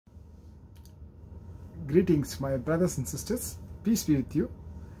Greetings, my brothers and sisters. Peace be with you.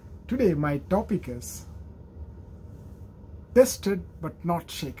 Today my topic is tested but not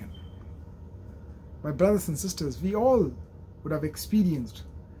shaken. My brothers and sisters, we all would have experienced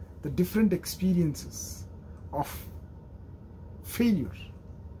the different experiences of failure,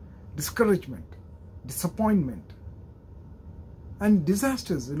 discouragement, disappointment, and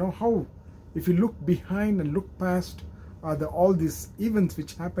disasters. You know how if you look behind and look past all these events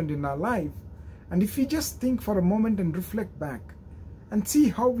which happened in our life, and if we just think for a moment and reflect back and see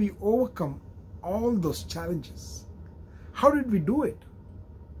how we overcome all those challenges. How did we do it?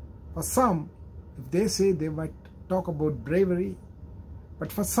 For some, if they say, they might talk about bravery,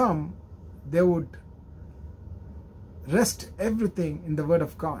 but for some, they would rest everything in the Word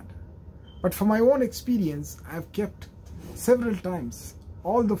of God. But from my own experience, I have kept several times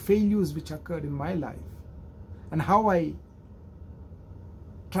all the failures which occurred in my life and how I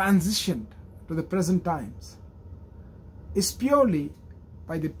transitioned to the present times is purely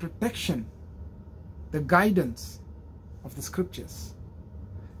by the protection, the guidance of the scriptures.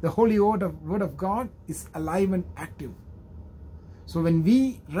 The Holy Word of God is alive and active. So when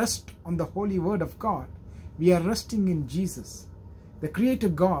we rest on the Holy Word of God, we are resting in Jesus, the Creator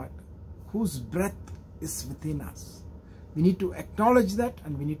God, whose breath is within us. We need to acknowledge that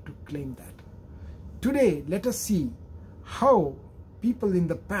and we need to claim that. Today, let us see how people in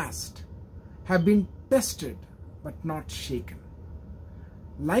the past have been tested but not shaken.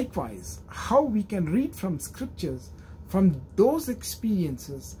 Likewise, how we can read from scriptures from those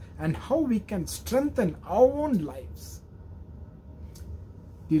experiences and how we can strengthen our own lives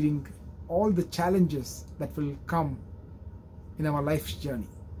during all the challenges that will come in our life's journey.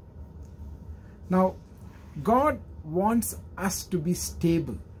 Now, God wants us to be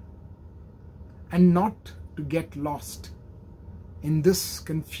stable and not to get lost in this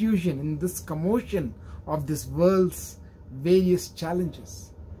confusion, in this commotion of this world's various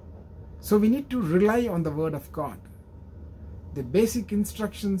challenges. So we need to rely on the Word of God. The basic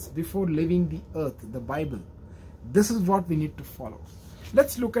instructions before leaving the earth, the Bible. This is what we need to follow.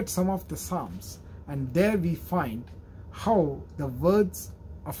 Let's look at some of the Psalms, and there we find how the words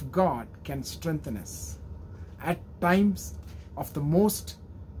of God can strengthen us at times of the most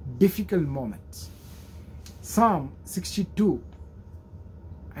difficult moments. Psalm 62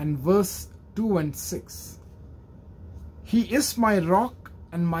 and verse 2 and 6. He is my rock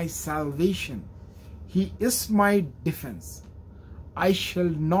and my salvation. He is my defense. I shall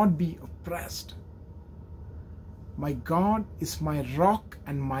not be oppressed. My God is my rock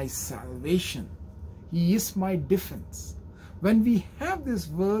and my salvation. He is my defense. When we have these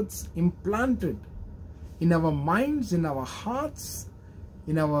words implanted in our minds, in our hearts,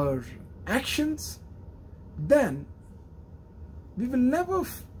 in our actions, then we will never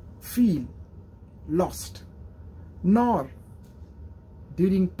feel lost, nor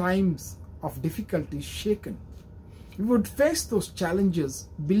during times of difficulty shaken. We would face those challenges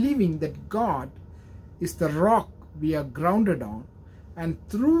believing that God is the rock we are grounded on, and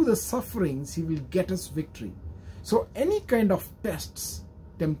through the sufferings He will get us victory. So any kind of tests,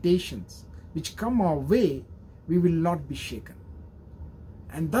 temptations which come our way, we will not be shaken.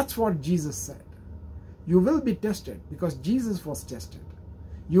 And that's what Jesus said. You will be tested because Jesus was tested.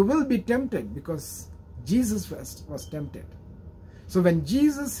 You will be tempted because Jesus was tempted. So when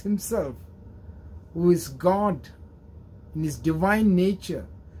Jesus Himself, who is God in His divine nature,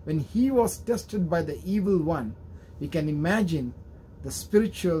 when He was tested by the evil one, we can imagine the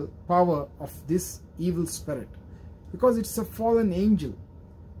spiritual power of this evil spirit, because it's a fallen angel.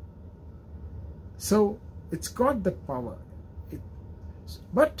 So it's got that power.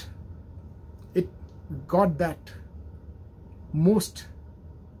 But it got that most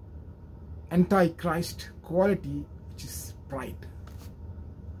anti-Christ quality, which is pride.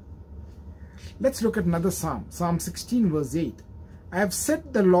 Let's look at another Psalm. Psalm 16 verse 8. I have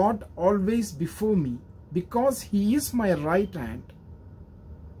set the Lord always before me, because He is my right hand,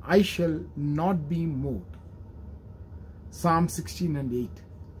 I shall not be moved. Psalm 16 and 8.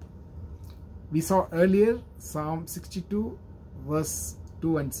 We saw earlier Psalm 62 verse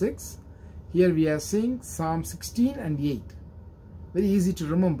 2 and 6. Here we are seeing Psalm 16 and 8. Very easy to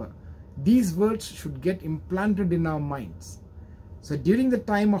remember. These words should get implanted in our minds. So during the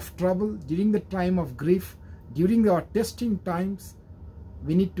time of trouble, during the time of grief, during our testing times,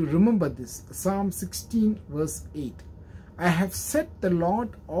 we need to remember this. Psalm 16 verse 8. I have set the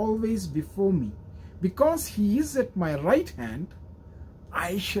Lord always before me. Because He is at my right hand,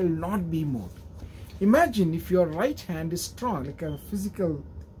 I shall not be moved. Imagine if your right hand is strong, like a physical.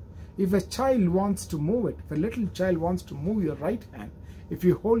 If a child wants to move it, if a little child wants to move your right hand, if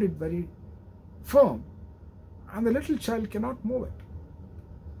you hold it very firm, and the little child cannot move it.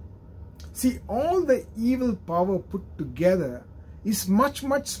 See, all the evil power put together is much,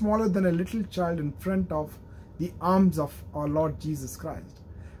 much smaller than a little child in front of the arms of our Lord Jesus Christ.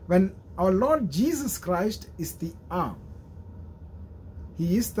 When our Lord Jesus Christ is the arm,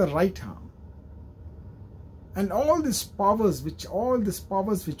 He is the right arm. And all these powers which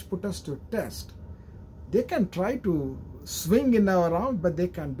put us to test, they can try to swing in our arm, but they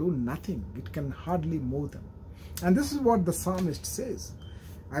can do nothing. It can hardly move them. And this is what the psalmist says.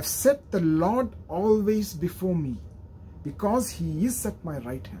 I've set the Lord always before me, because He is at my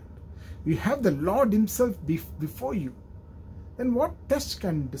right hand. You have the Lord Himself before you. Then what test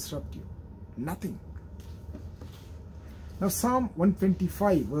can disrupt you? Nothing. Now Psalm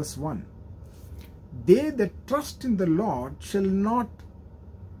 125 verse 1. They that trust in the Lord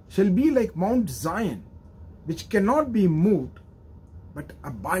shall be like Mount Zion, which cannot be moved, but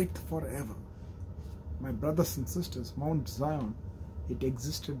abide forever. My brothers and sisters, Mount Zion, it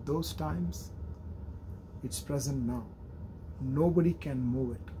existed those times. It's present now. Nobody can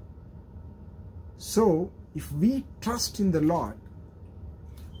move it. So, if we trust in the Lord,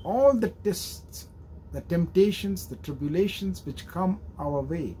 all the tests, the temptations, the tribulations which come our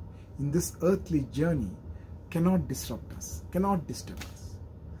way in this earthly journey cannot disrupt us, cannot disturb us.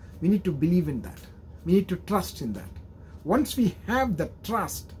 We need to believe in that. We need to trust in that. Once we have the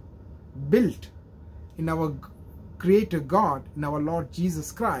trust built in our Creator God, in our Lord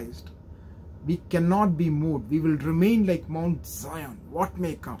Jesus Christ, we cannot be moved. We will remain like Mount Zion, what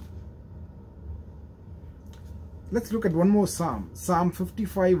may come. Let's look at one more Psalm, Psalm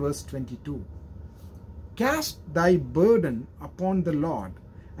 55 verse 22. Cast thy burden upon the Lord,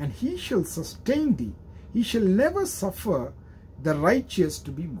 and He shall sustain thee. He shall never suffer the righteous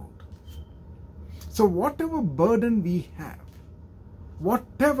to be moved. So whatever burden we have,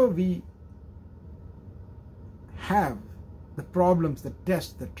 whatever we have, the problems, the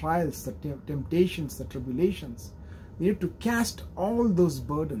tests, the trials, the temptations, the tribulations, we need to cast all those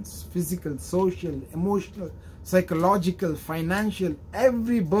burdens, physical, social, emotional, psychological, financial,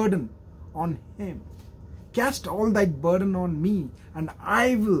 every burden on Him. Cast all that burden on me, and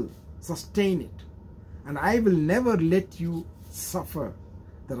I will sustain it. And I will never let you suffer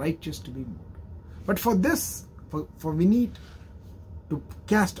the righteous to be moved. But for this, for we need to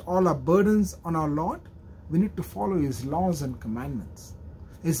cast all our burdens on our Lord, we need to follow His laws and commandments.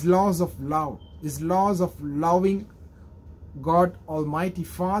 His laws of love. His laws of loving God Almighty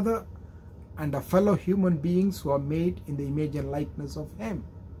Father and our fellow human beings who are made in the image and likeness of Him.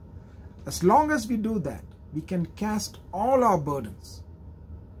 As long as we do that, we can cast all our burdens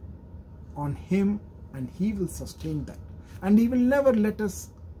on Him, and He will sustain that. And He will never let us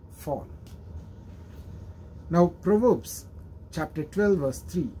fall. Now Proverbs chapter 12 verse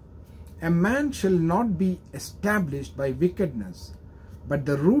 3. A man shall not be established by wickedness, but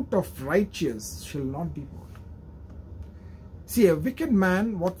the root of righteous shall not be moved. See, a wicked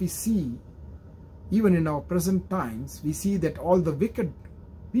man, what we see, even in our present times, we see that all the wicked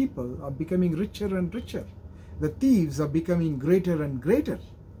people are becoming richer and richer. The thieves are becoming greater and greater.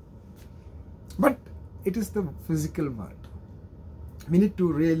 But it is the physical world. We need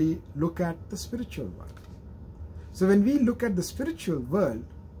to really look at the spiritual world. So when we look at the spiritual world,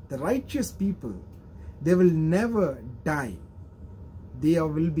 the righteous people, they will never die. They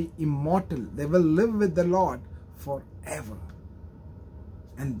will be immortal. They will live with the Lord forever.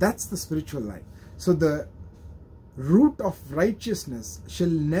 And that's the spiritual life. So the root of righteousness shall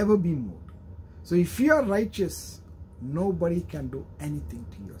never be moved. So if you are righteous, nobody can do anything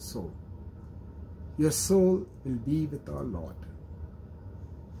to your soul. Your soul will be with our Lord.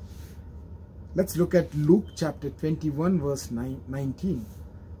 Let's look at Luke chapter 21 verse 19.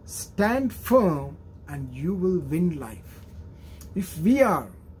 Stand firm and you will win life. If we are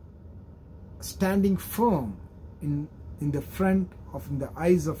standing firm in the front of, in the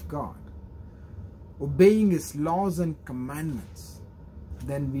eyes of God, obeying His laws and commandments,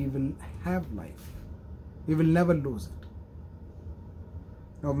 then we will have life. We will never lose it.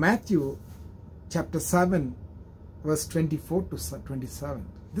 Now Matthew chapter 7 verse 24 to 27.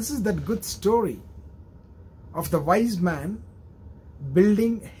 This is that good story of the wise man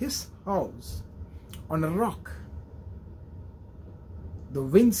building his house on a rock. The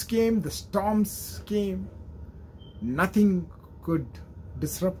winds came, the storms came, nothing could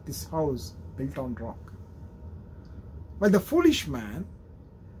disrupt this house built on rock. While the foolish man,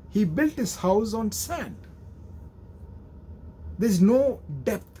 he built his house on sand. There is no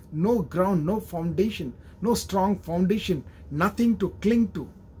depth, no ground, no foundation, no strong foundation, nothing to cling to.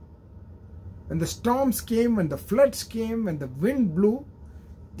 When the storms came, when the floods came, when the wind blew,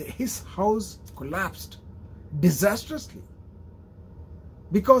 his house collapsed disastrously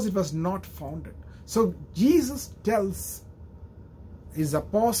because it was not founded. So Jesus tells his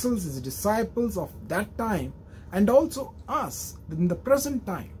apostles, his disciples of that time, and also us in the present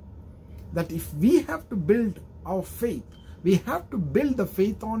time, that if we have to build our faith, we have to build the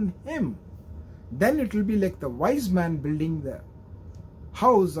faith on him. Then it will be like the wise man building the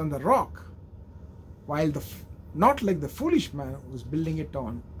house on the rock, while not like the foolish man who's building it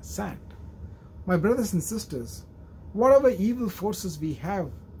on sand. My brothers and sisters, whatever evil forces we have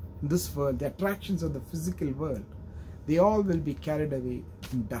in this world, the attractions of the physical world, they all will be carried away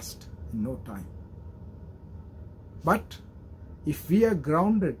in dust in no time. But if we are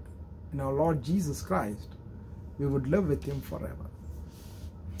grounded in our Lord Jesus Christ, we would live with him forever.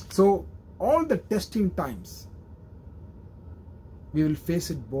 So all the testing times, we will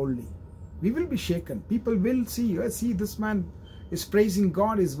face it boldly. We will be shaken. People will see, this man is praising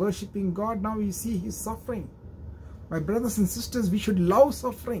God, is worshipping God. Now we see he's suffering. My brothers and sisters, we should love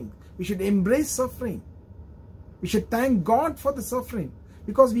suffering. We should embrace suffering. We should thank God for the suffering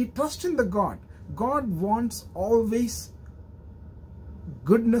because we trust in the God. God wants always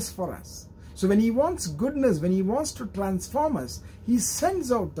goodness for us. So when he wants goodness, when he wants to transform us, he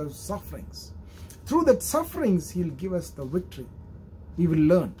sends out those sufferings. Through that sufferings, he'll give us the victory. We will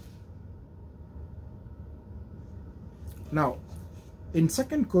learn. Now, in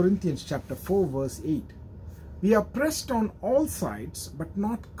 2 Corinthians chapter 4 verse 8, we are pressed on all sides but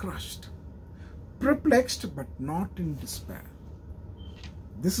not crushed, perplexed but not in despair.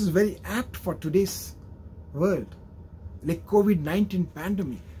 This is very apt for today's world, like COVID-19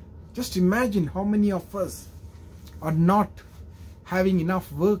 pandemic. Just imagine how many of us are not having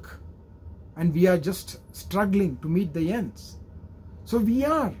enough work and we are just struggling to meet the ends. So we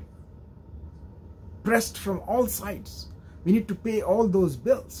are pressed from all sides. We need to pay all those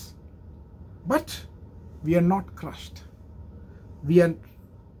bills. But we are not crushed. We are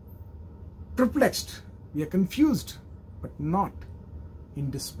perplexed. We are confused, but not in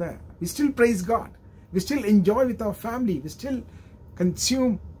despair. We still praise God. We still enjoy with our family. We still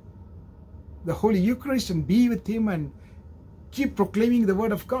consume the Holy Eucharist and be with him and keep proclaiming the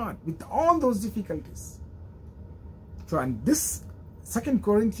word of God with all those difficulties. So, and this 2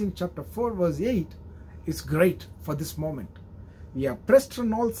 Corinthians chapter 4 verse 8 is great for this moment. We are pressed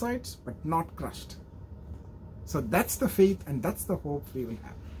on all sides but not crushed. So that's the faith and that's the hope we will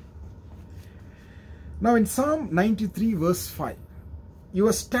have. Now in Psalm 93 verse 5,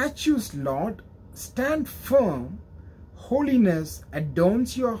 your statutes, Lord, stand firm. Holiness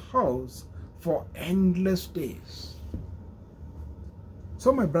adorns your house for endless days.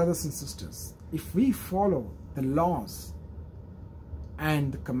 So my brothers and sisters, if we follow the laws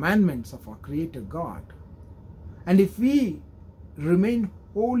and the commandments of our Creator God, and if we remain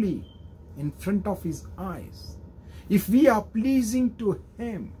holy in front of his eyes, if we are pleasing to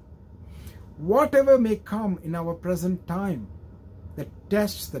him, whatever may come in our present time, the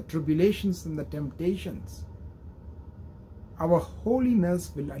tests, the tribulations and the temptations, our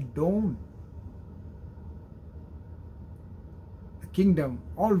holiness will adorn the kingdom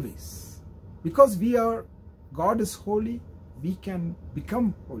always. Because God is holy, we can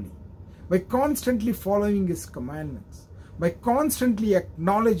become holy by constantly following his commandments, by constantly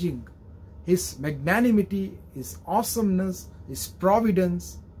acknowledging his magnanimity, his awesomeness, his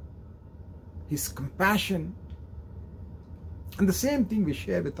providence, his compassion. And the same thing we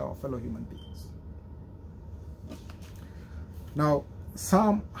share with our fellow human beings. Now,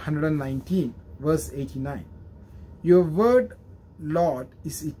 Psalm 119 verse 89. Your word, Lord,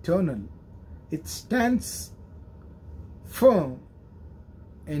 is eternal. It stands firm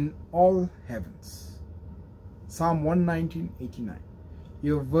in all heavens. Psalm 119:89.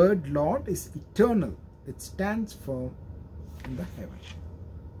 Your word, Lord, is eternal. It stands firm in the heaven.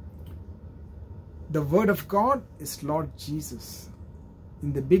 The word of God is Lord Jesus.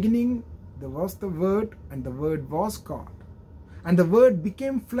 In the beginning, there was the word, and the word was God. And the word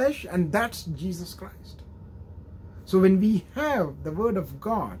became flesh, and that's Jesus Christ. So when we have the word of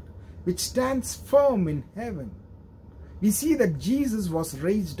God, which stands firm in heaven, we see that Jesus was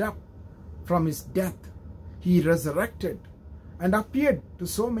raised up from his death. He resurrected and appeared to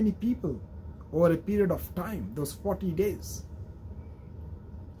so many people over a period of time, those 40 days.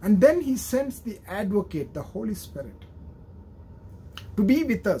 And then he sends the advocate, the Holy Spirit, to be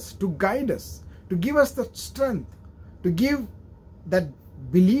with us, to guide us, to give us the strength, to give that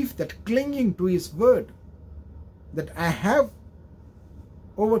belief, that clinging to his word, that I have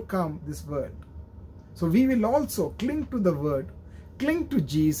overcome this world. So we will also cling to the word, cling to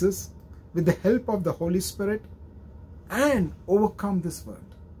Jesus with the help of the Holy Spirit and overcome this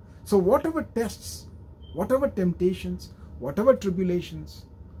world. So whatever tests whatever temptations, whatever tribulations,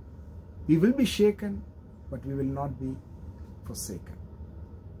 we will be shaken, but we will not be forsaken.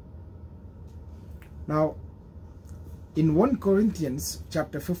 Now, in 1 Corinthians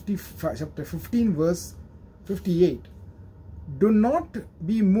chapter 15 verse 58, do not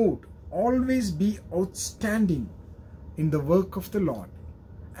be moved, always be outstanding in the work of the Lord,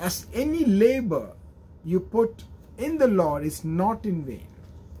 as any labor you put in the Lord is not in vain.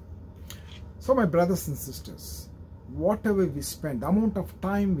 So my brothers and sisters, whatever we spend, the amount of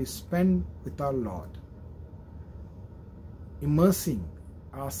time we spend with our Lord, immersing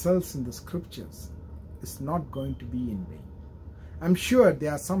ourselves in the scriptures, is not going to be in vain. I'm sure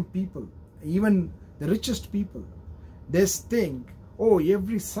there are some people, even the richest people, they think, oh,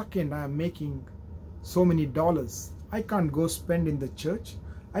 every second I am making so many dollars. I can't go spend in the church.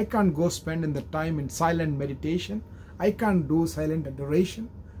 I can't go spend in the time in silent meditation. I can't do silent adoration.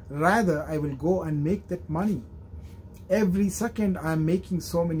 Rather, I will go and make that money. Every second I am making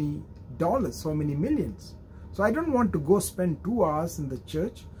so many dollars, so many millions. So I don't want to go spend 2 hours in the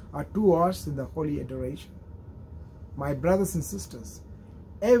church or 2 hours in the holy adoration. My brothers and sisters,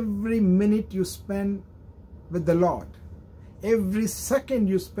 every minute you spend with the Lord, every second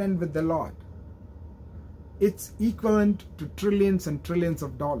you spend with the Lord, it's equivalent to trillions and trillions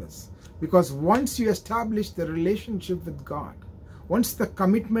of dollars. Because once you establish the relationship with God, once the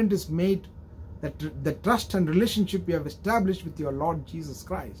commitment is made, that the trust and relationship you have established with your Lord Jesus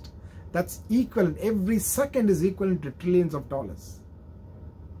Christ, that's equivalent, every second is equivalent to trillions of dollars.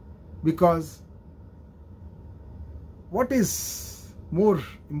 Because what is more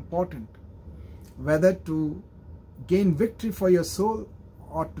important, whether to gain victory for your soul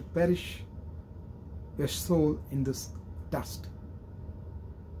or to perish your soul in this dust?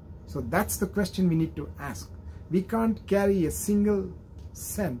 So that's the question we need to ask. We can't carry a single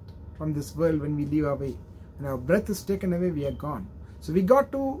cent from this world when we leave away. When our breath is taken away, we are gone. So we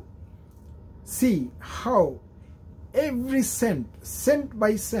got to see how every cent, cent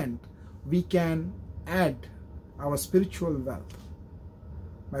by cent, we can add our spiritual wealth.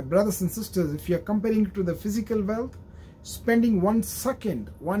 My brothers and sisters, if you are comparing it to the physical wealth, spending 1 second,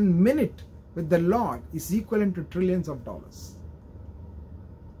 1 minute with the Lord is equivalent to trillions of dollars.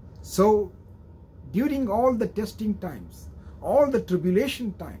 So during all the testing times, all the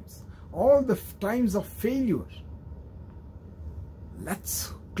tribulation times, all the times of failure,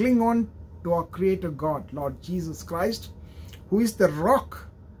 let's cling on to our Creator God, Lord Jesus Christ, who is the rock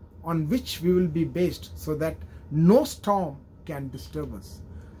on which we will be based, so that no storm can disturb us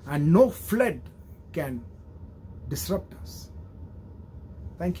and no flood can disrupt us.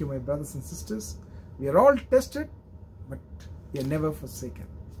 Thank you, my brothers and sisters. We are all tested, but we are never forsaken.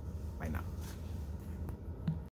 Bye now.